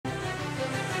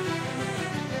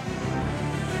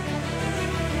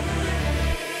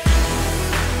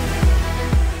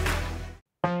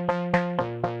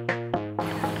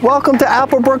Welcome to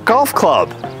Applebrook Golf Club,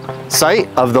 site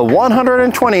of the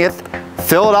 120th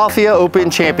Philadelphia Open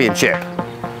Championship.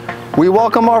 We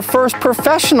welcome our first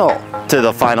professional to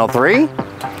the Final Three,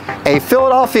 a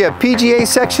Philadelphia PGA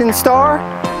Section star,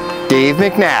 Dave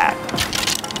McNabb.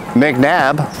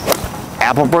 McNabb,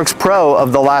 Applebrook's pro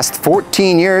of the last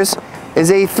 14 years,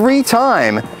 is a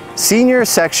three-time Senior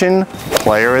Section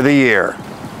Player of the Year.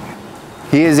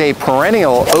 He is a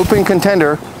perennial Open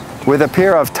contender with a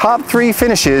pair of top 3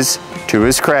 finishes to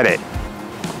his credit.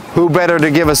 Who better to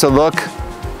give us a look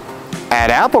at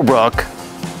Applebrook?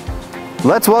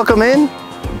 Let's welcome in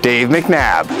Dave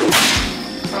McNabb.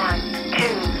 1,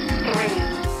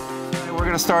 2, 3. We're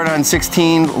going to start on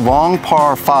 16, long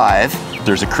par 5.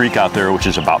 There's a creek out there which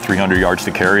is about 300 yards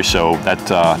to carry, so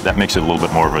that makes it a little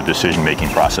bit more of a decision-making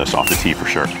process off the tee for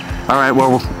sure. All right,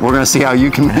 well, we're going to see how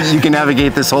you can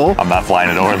navigate this hole. I'm not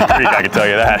flying it over the creek, I can tell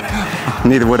you that.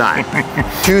 Neither would I.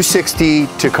 260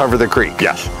 to cover the creek.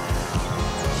 Yes.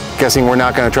 Guessing we're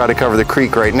not going to try to cover the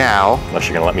creek right now. Unless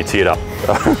you're going to let me tee it up.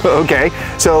 Okay,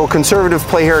 so conservative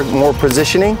play here, more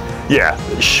positioning? Yeah,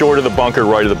 short of the bunker,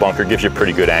 right of the bunker, gives you a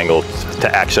pretty good angle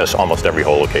to access almost every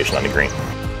hole location on the green.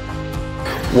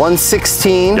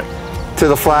 116 yep. to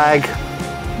the flag,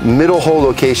 middle hole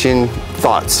location,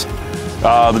 thoughts?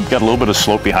 They've got a little bit of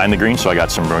slope behind the green, so I got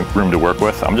some room to work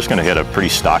with. I'm just going to hit a pretty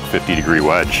stock 50-degree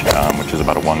wedge, which is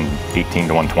about a 118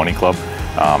 to 120 club.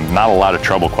 Not a lot of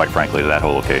trouble, quite frankly, to that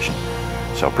whole location.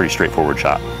 So pretty straightforward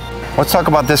shot. Let's talk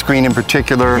about this green in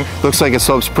particular. Looks like it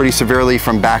slopes pretty severely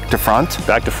from back to front.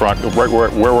 Back to front. Where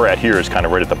we're at here is kind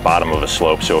of right at the bottom of a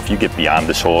slope, so if you get beyond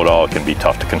this hole at all, it can be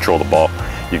tough to control the ball.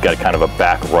 You've got kind of a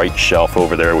back right shelf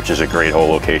over there, which is a great hole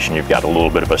location. You've got a little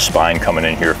bit of a spine coming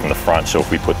in here from the front, so if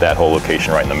we put that hole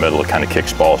location right in the middle, it kind of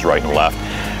kicks balls right and left.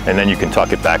 And then you can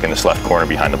tuck it back in this left corner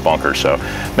behind the bunker, so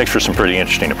makes for some pretty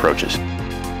interesting approaches.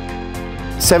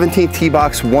 17th tee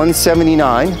box,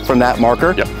 179 from that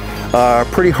marker. Yep.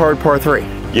 Pretty hard par 3.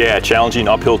 Yeah, challenging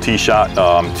uphill tee shot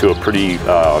to a pretty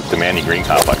demanding green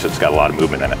complex. It's got a lot of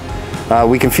movement in it.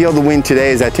 We can feel the wind today.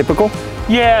 Is that typical?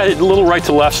 Yeah, a little right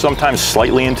to left, sometimes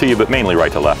slightly into you, but mainly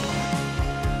right to left.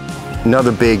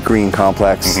 Another big green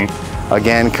complex.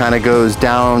 Again, kind of goes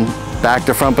down back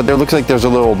to front, but there looks like there's a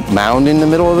little mound in the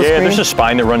middle of the green. Yeah, there's a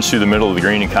spine that runs through the middle of the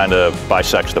green and kind of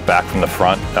bisects the back from the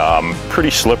front. Pretty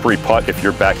slippery putt if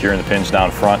you're back here and the pin's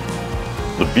down front.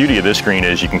 The beauty of this green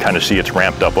is you can kind of see it's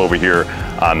ramped up over here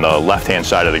on the left-hand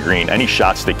side of the green. Any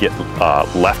shots that get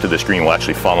left of this green will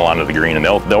actually funnel onto the green, and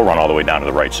they'll run all the way down to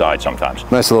the right side sometimes.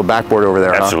 Nice little backboard over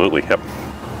there, Absolutely, huh? Yep.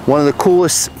 One of the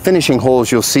coolest finishing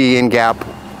holes you'll see in Gap.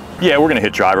 Yeah, we're going to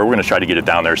hit driver. We're going to try to get it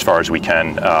down there as far as we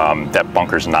can. That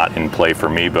bunker's not in play for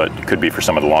me, but it could be for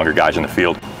some of the longer guys in the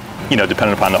field. You know,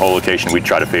 depending upon the hole location, we'd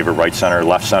try to favor right center,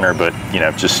 left center, but, you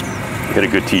know, just hit a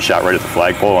good tee shot right at the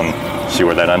flagpole and see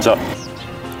where that ends up.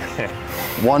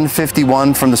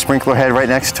 151 from the sprinkler head right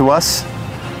next to us.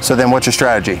 So then what's your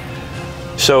strategy?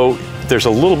 So there's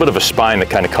a little bit of a spine that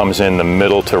kind of comes in the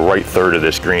middle to right third of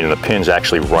this green, and the pin's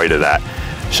actually right of that.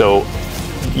 So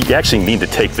you actually need to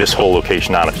take this hole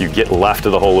location on. If you get left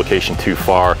of the hole location too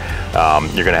far,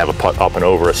 you're going to have a putt up and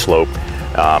over a slope.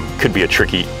 Could be a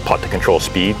tricky putt to control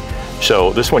speed.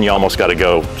 So this one you almost got to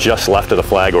go just left of the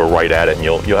flag or right at it, and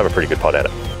you'll have a pretty good putt at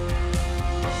it.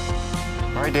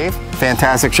 All right, Dave.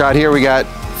 Fantastic shot here. We got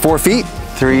 4 feet,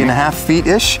 3.5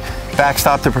 feet-ish.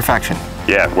 Backstop to perfection.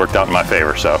 Yeah, it worked out in my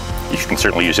favor, so you can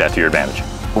certainly use that to your advantage.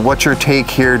 What's your take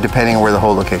here depending on where the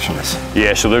hole location is?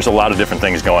 Yeah, so there's a lot of different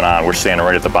things going on. We're standing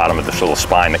right at the bottom of this little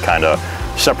spine that kind of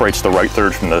separates the right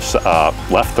third from the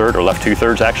left third, or left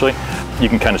 2/3 actually. You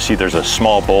can kind of see there's a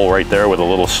small bowl right there with a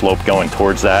little slope going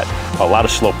towards that. A lot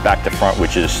of slope back to front,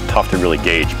 which is tough to really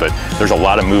gauge, but there's a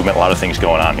lot of movement, a lot of things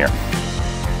going on here.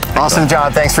 Awesome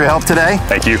job. Thanks for your help today.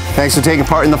 Thank you. Thanks for taking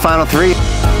part in the Final Three.